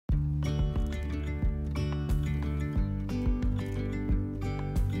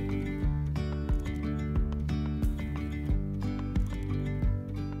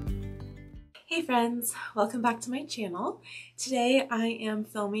Hey friends, welcome back to my channel. Today I am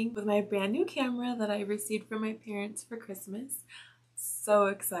filming with my brand new camera that I received from my parents for Christmas. So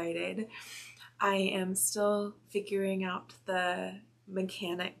excited. I am still figuring out the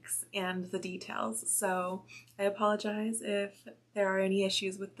mechanics and the details, so I apologize if there are any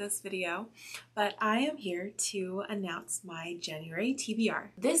issues with this video, but I am here to announce my January TBR.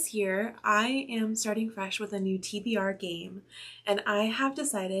 This year I am starting fresh with a new TBR game, and I have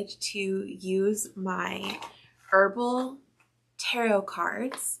decided to use my herbal tarot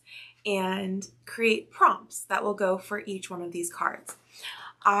cards and create prompts that will go for each one of these cards.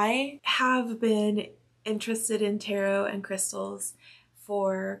 I have been interested in tarot and crystals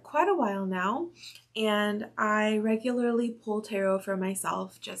for quite a while now, and I regularly pull tarot for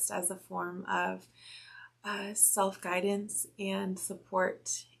myself just as a form of self-guidance and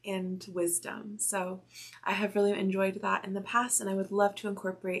support and wisdom. So I have really enjoyed that in the past, and I would love to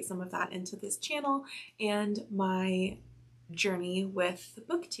incorporate some of that into this channel and my journey with the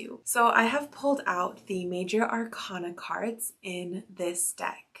booktube. So I have pulled out the major arcana cards in this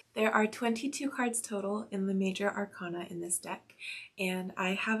deck. There are 22 cards total in the major arcana in this deck, and I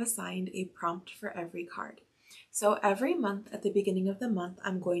have assigned a prompt for every card. So every month at the beginning of the month,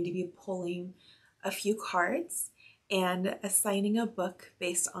 I'm going to be pulling a few cards and assigning a book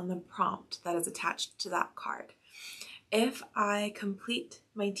based on the prompt that is attached to that card. If I complete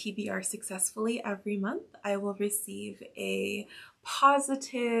my TBR successfully every month, I will receive a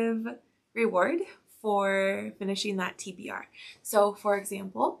positive reward for finishing that TBR. So for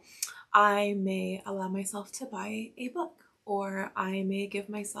example, I may allow myself to buy a book, or I may give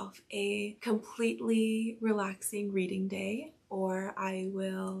myself a completely relaxing reading day, or I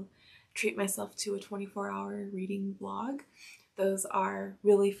will treat myself to a 24-hour reading vlog. Those are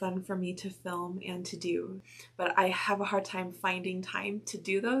really fun for me to film and to do, but I have a hard time finding time to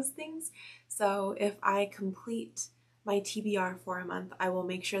do those things. So if I complete my TBR for a month, I will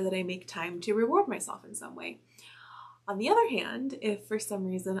make sure that I make time to reward myself in some way. On the other hand, if for some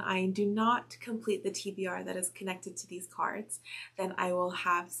reason I do not complete the TBR that is connected to these cards, then I will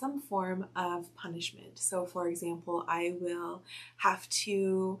have some form of punishment. So for example, I will have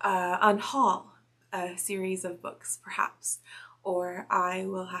to unhaul a series of books perhaps, or I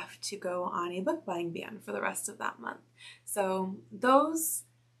will have to go on a book buying ban for the rest of that month. So those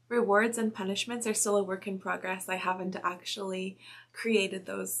rewards and punishments are still a work in progress. I haven't actually created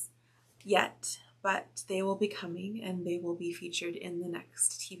those yet, but they will be coming and they will be featured in the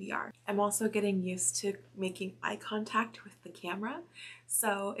next TBR. I'm also getting used to making eye contact with the camera.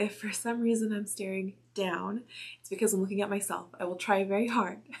 So if for some reason I'm staring down, it's because I'm looking at myself. I will try very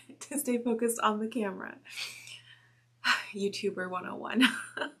hard to stay focused on the camera. YouTuber 101.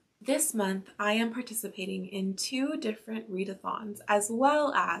 This month, I am participating in 2 different readathons as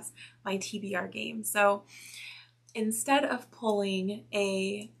well as my TBR game. So instead of pulling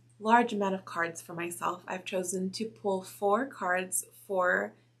a large amount of cards for myself, I've chosen to pull 4 cards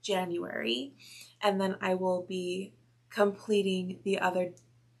for January, and then I will be completing the other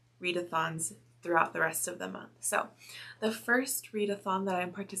readathons throughout the rest of the month. So the first readathon that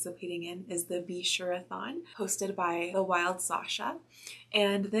I'm participating in is the Be Sure-a-thon, hosted by the Wild Sasha.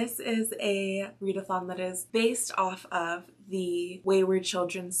 And this is a readathon that is based off of the Wayward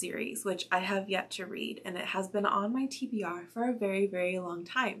Children series, which I have yet to read, and it has been on my TBR for a very, very long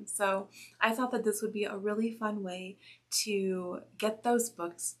time. So I thought that this would be a really fun way to get those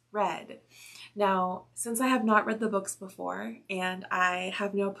books read. Now, since I have not read the books before and I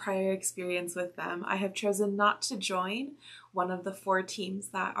have no prior experience with them, I have chosen not to join one of the 4 teams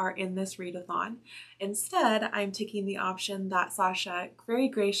that are in this readathon. Instead, I'm taking the option that Sasha very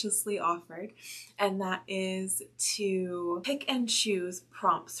graciously offered, and that is to pick and choose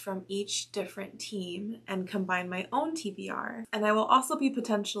prompts from each different team and combine my own TBR. And I will also be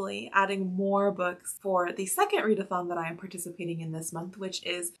potentially adding more books for the second readathon that I am participating in this month, which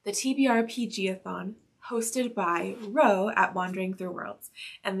is the TBR PG-a-thon, hosted by Ro at Wandering Through Worlds.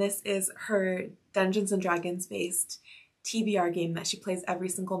 And this is her Dungeons and Dragons based TBR game that she plays every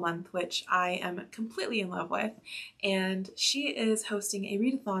single month, which I am completely in love with. And she is hosting a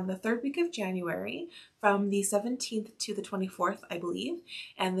readathon the 3rd week of January from the 17th to the 24th, I believe.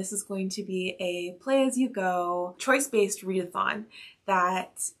 And this is going to be a play-as-you-go, choice-based readathon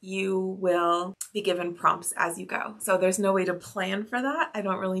that you will be given prompts as you go. So there's no way to plan for that. I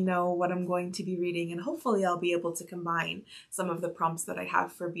don't really know what I'm going to be reading, and hopefully I'll be able to combine some of the prompts that I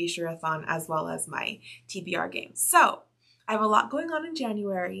have for Be Sure-a-thon as well as my TBR game. So I have a lot going on in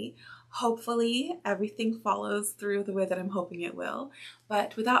January. Hopefully everything follows through the way that I'm hoping it will.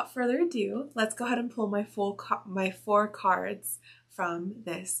 But without further ado, let's go ahead and pull my 4 cards from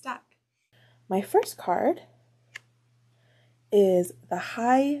this deck. My first card is the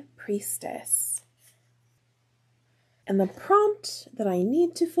High Priestess. And the prompt that I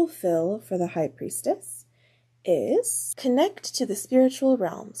need to fulfill for the High Priestess is connect to the spiritual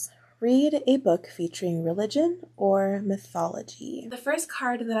realms. Read a book featuring religion or mythology. The first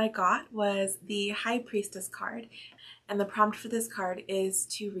card that I got was the High Priestess card, and the prompt for this card is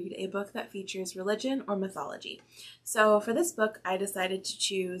to read a book that features religion or mythology. So for this book, I decided to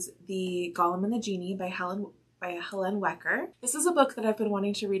choose The Golem and the Genie by Helen Wecker. This is a book that I've been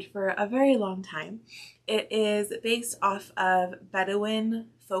wanting to read for a very long time. It is based off of Bedouin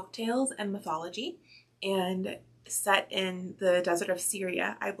folktales and mythology, and set in the desert of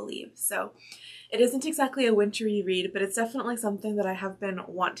Syria, I believe. So it isn't exactly a wintry read, but it's definitely something that I have been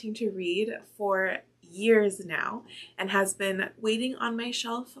wanting to read for years now and has been waiting on my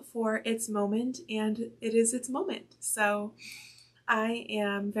shelf for its moment, and it is its moment. So I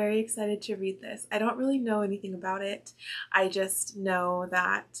am very excited to read this. I don't really know anything about it. I just know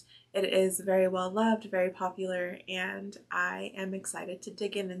that it is very well loved, very popular, and I am excited to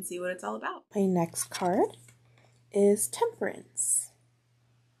dig in and see what it's all about. My next card is Temperance.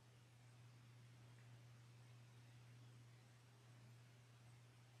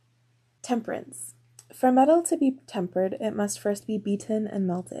 Temperance. For metal to be tempered, it must first be beaten and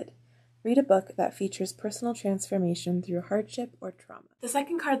melted. Read a book that features personal transformation through hardship or trauma. The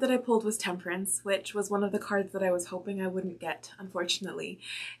second card that I pulled was Temperance, which was one of the cards that I was hoping I wouldn't get, unfortunately.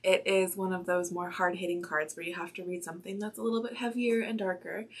 It is one of those more hard-hitting cards where you have to read something that's a little bit heavier and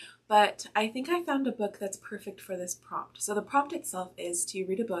darker, but I think I found a book that's perfect for this prompt. So the prompt itself is to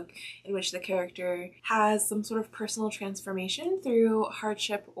read a book in which the character has some sort of personal transformation through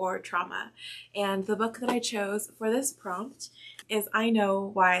hardship or trauma. And the book that I chose for this prompt is I Know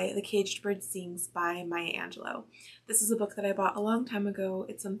Why the Caged Bird Sings by Maya Angelou. This is a book that I bought a long time ago.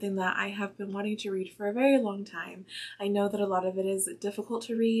 It's something that I have been wanting to read for a very long time. I know that a lot of it is difficult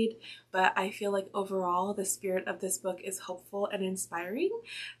to read, but I feel like overall the spirit of this book is hopeful and inspiring,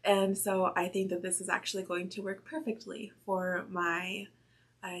 and so I think that this is actually going to work perfectly for my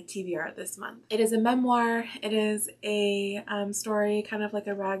TBR this month. It is a memoir. It is a story, kind of like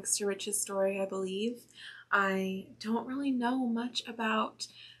a rags to riches story, I believe. I don't really know much about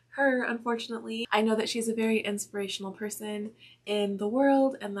her, unfortunately. I know that she's a very inspirational person in the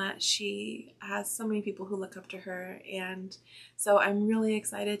world and that she has so many people who look up to her, and so I'm really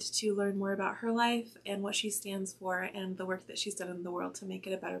excited to learn more about her life and what she stands for and the work that she's done in the world to make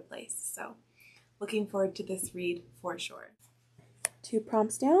it a better place. So looking forward to this read for sure. 2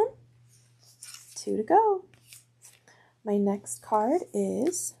 prompts down, 2 to go. My next card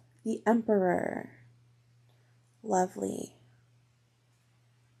is the Emperor. Lovely.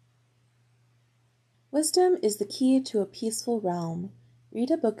 Wisdom is the key to a peaceful realm.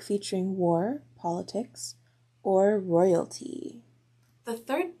 Read a book featuring war, politics, or royalty. The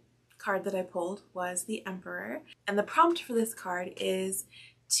third card that I pulled was the Emperor, and the prompt for this card is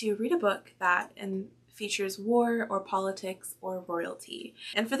to read a book that features war or politics or royalty.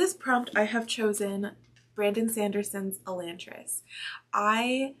 And for this prompt, I have chosen Brandon Sanderson's Elantris.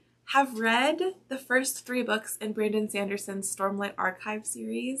 I have read the first 3 books in Brandon Sanderson's Stormlight Archive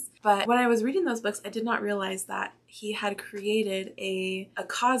series, but when I was reading those books, I did not realize that he had created a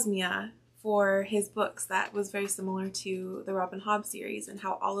cosmia for his books that was very similar to the Robin Hobb series, and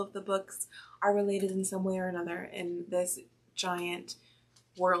how all of the books are related in some way or another in this giant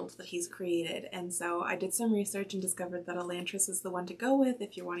world that he's created. And so I did some research and discovered that Elantris is the one to go with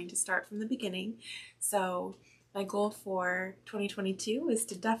if you're wanting to start from the beginning. So my goal for 2022 is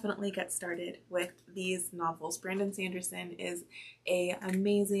to definitely get started with these novels. Brandon Sanderson is an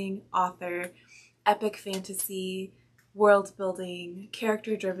amazing author, epic fantasy, world building,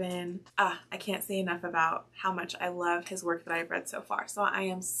 character driven. I can't say enough about how much I love his work that I've read so far. So I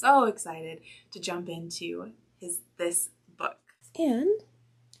am so excited to jump into this book. And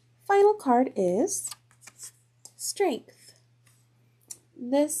final card is Strength.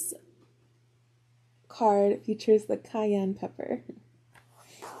 This card features the cayenne pepper.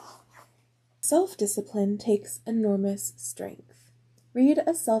 Self-discipline takes enormous strength. Read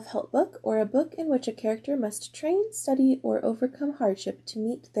a self-help book or a book in which a character must train, study, or overcome hardship to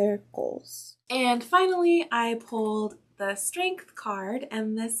meet their goals. And finally, I pulled the Strength card,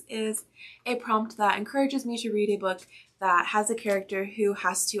 and this is a prompt that encourages me to read a book that has a character who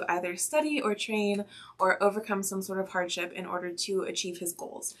has to either study or train or overcome some sort of hardship in order to achieve his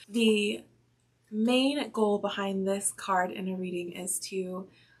goals. The main goal behind this card in a reading is to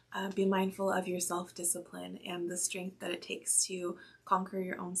be mindful of your self-discipline and the strength that it takes to conquer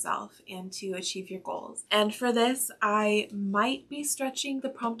your own self and to achieve your goals. And for this, I might be stretching the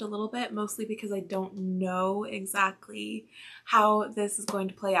prompt a little bit, mostly because I don't know exactly how this is going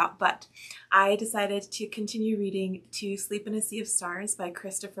to play out, but I decided to continue reading To Sleep in a Sea of Stars by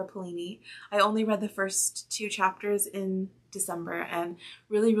Christopher Paolini. I only read the first 2 chapters in December and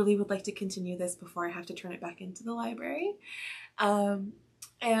really would like to continue this before I have to turn it back into the library. And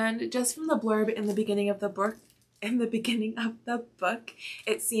just from the blurb in the beginning of the book,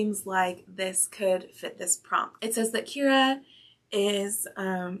 it seems like this could fit this prompt. It says that Kira is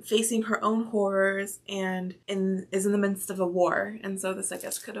facing her own horrors and is in the midst of a war, and so this I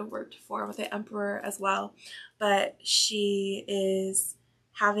guess could have worked for the Emperor as well, but she is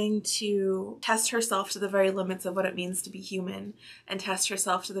having to test herself to the very limits of what it means to be human and test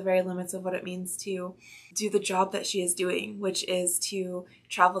herself to the very limits of what it means to do the job that she is doing, which is to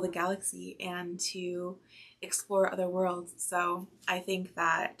travel the galaxy and to explore other worlds. So I think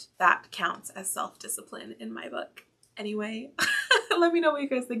that that counts as self-discipline in my book. Anyway, let me know what you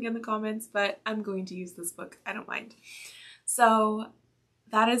guys think in the comments, but I'm going to use this book. I don't mind. So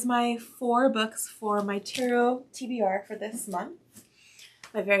that is my 4 books for my Tarot TBR for this month.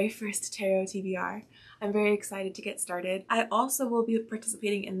 My very first Tarot TBR. I'm very excited to get started. I also will be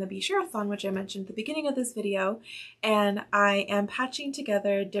participating in the Be Sure-a-thon, which I mentioned at the beginning of this video, and I am patching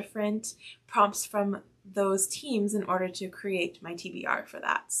together different prompts from those teams in order to create my TBR for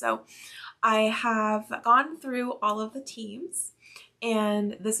that. So I have gone through all of the teams,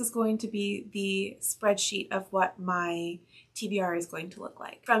 and this is going to be the spreadsheet of what my TBR is going to look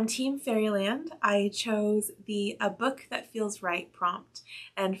like. From Team Fairyland, I chose the A Book That Feels Right prompt,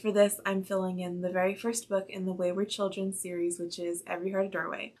 and for this I'm filling in the very first book in the Wayward Children series, which is Every Heart a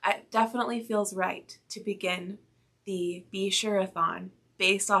Doorway. It definitely feels right to begin the Be Sure-a-thon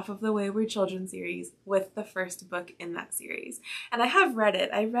based off of the Wayward Children series with the first book in that series. And I have read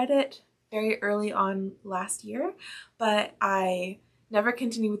it. I read it very early on last year, but I never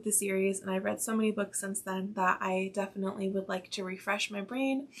continued with the series, and I've read so many books since then that I definitely would like to refresh my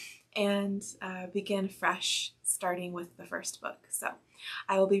brain and begin fresh, starting with the first book. So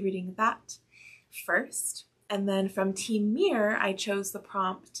I will be reading that first. And then from Team Mirror, I chose the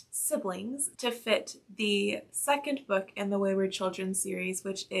prompt Siblings to fit the second book in the Wayward Children series,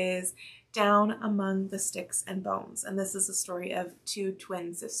 which is Down Among the Sticks and Bones. And this is a story of 2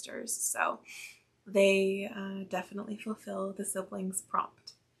 twin sisters. So they definitely fulfill the siblings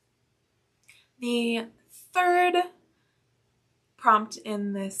prompt. The third prompt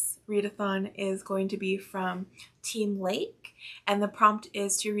in this readathon is going to be from Team Lake, and the prompt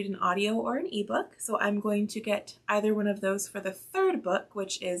is to read an audio or an ebook. So I'm going to get either one of those for the third book,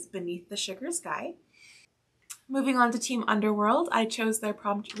 which is Beneath the Sugar Sky. Moving on to Team Underworld, I chose their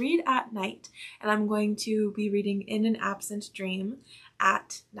prompt Read at Night, and I'm going to be reading In an Absent Dream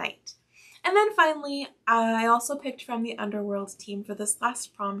at night. And then finally, I also picked from the Underworld team for this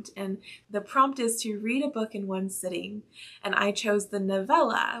last prompt, and the prompt is to read a book in one sitting. And I chose the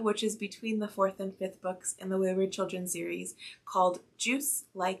novella, which is between the 4th and 5th books in the Wayward Children series, called Juice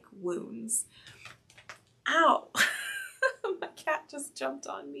Like Wounds. Ow! My cat just jumped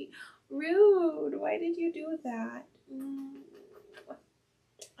on me. Rude! Why did you do that?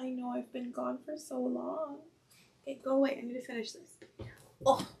 I know I've been gone for so long. Okay, go away. I need to finish this.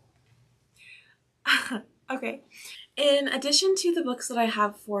 Oh! Okay, in addition to the books that I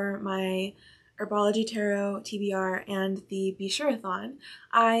have for my Herbology Tarot TBR and the Be Sure-a-thon,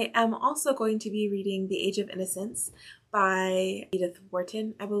 I am also going to be reading The Age of Innocence by Edith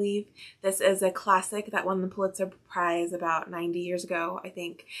Wharton, I believe. This is a classic that won the Pulitzer Prize about 90 years ago, I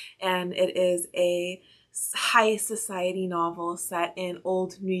think, and it is a high society novel set in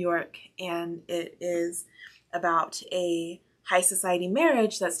old New York, and it is about a high society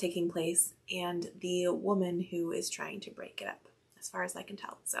marriage that's taking place and the woman who is trying to break it up, as far as I can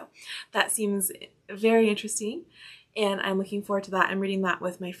tell. So that seems very interesting, and I'm looking forward to that. I'm reading that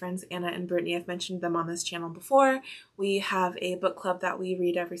with my friends Anna and Brittany. I've mentioned them on this channel before. We have a book club that we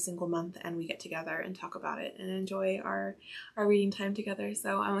read every single month, and we get together and talk about it and enjoy our reading time together.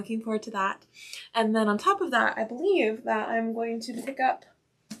 So I'm looking forward to that. And then on top of that, I believe that I'm going to pick up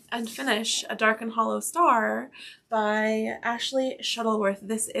and finish A Dark and Hollow Star by Ashley Shuttleworth.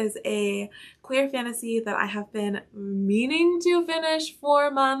 This is a queer fantasy that I have been meaning to finish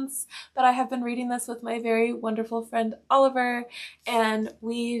for months, but I have been reading this with my very wonderful friend Oliver, and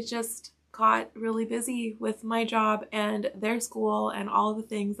we just got really busy with my job and their school and all the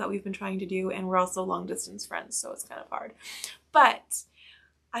things that we've been trying to do, and we're also long distance friends, so it's kind of hard. But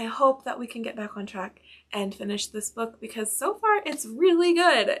I hope that we can get back on track and finish this book because so far it's really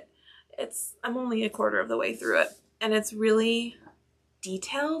good. I'm only a quarter of the way through it, and it's really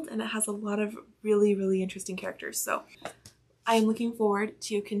detailed and it has a lot of really interesting characters. So I am looking forward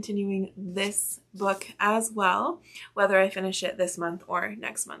to continuing this book as well. Whether I finish it this month or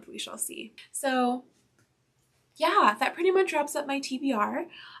next month, we shall see. So yeah, that pretty much wraps up my TBR.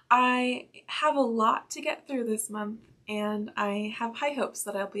 I have a lot to get through this month, and I have high hopes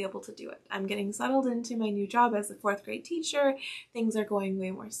that I'll be able to do it. I'm getting settled into my new job as a 4th grade teacher. Things are going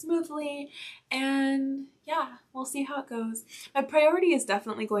way more smoothly, and yeah, we'll see how it goes. My priority is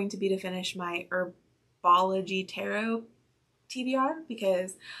definitely going to be to finish my Herbology Tarot TBR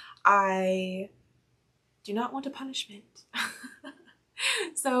because I do not want a punishment.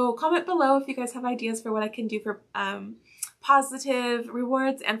 So comment below if you guys have ideas for what I can do for positive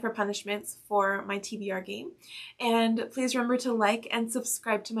rewards and for punishments for my TBR game. And please remember to like and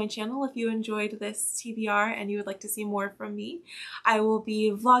subscribe to my channel if you enjoyed this TBR and you would like to see more from me. I will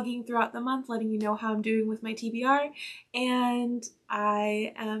be vlogging throughout the month, letting you know how I'm doing with my TBR, and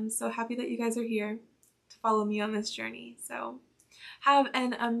I am so happy that you guys are here to follow me on this journey. So have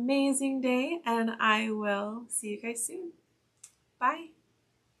an amazing day, and I will see you guys soon. Bye.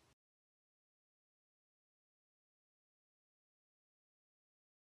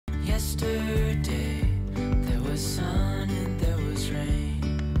 Yesterday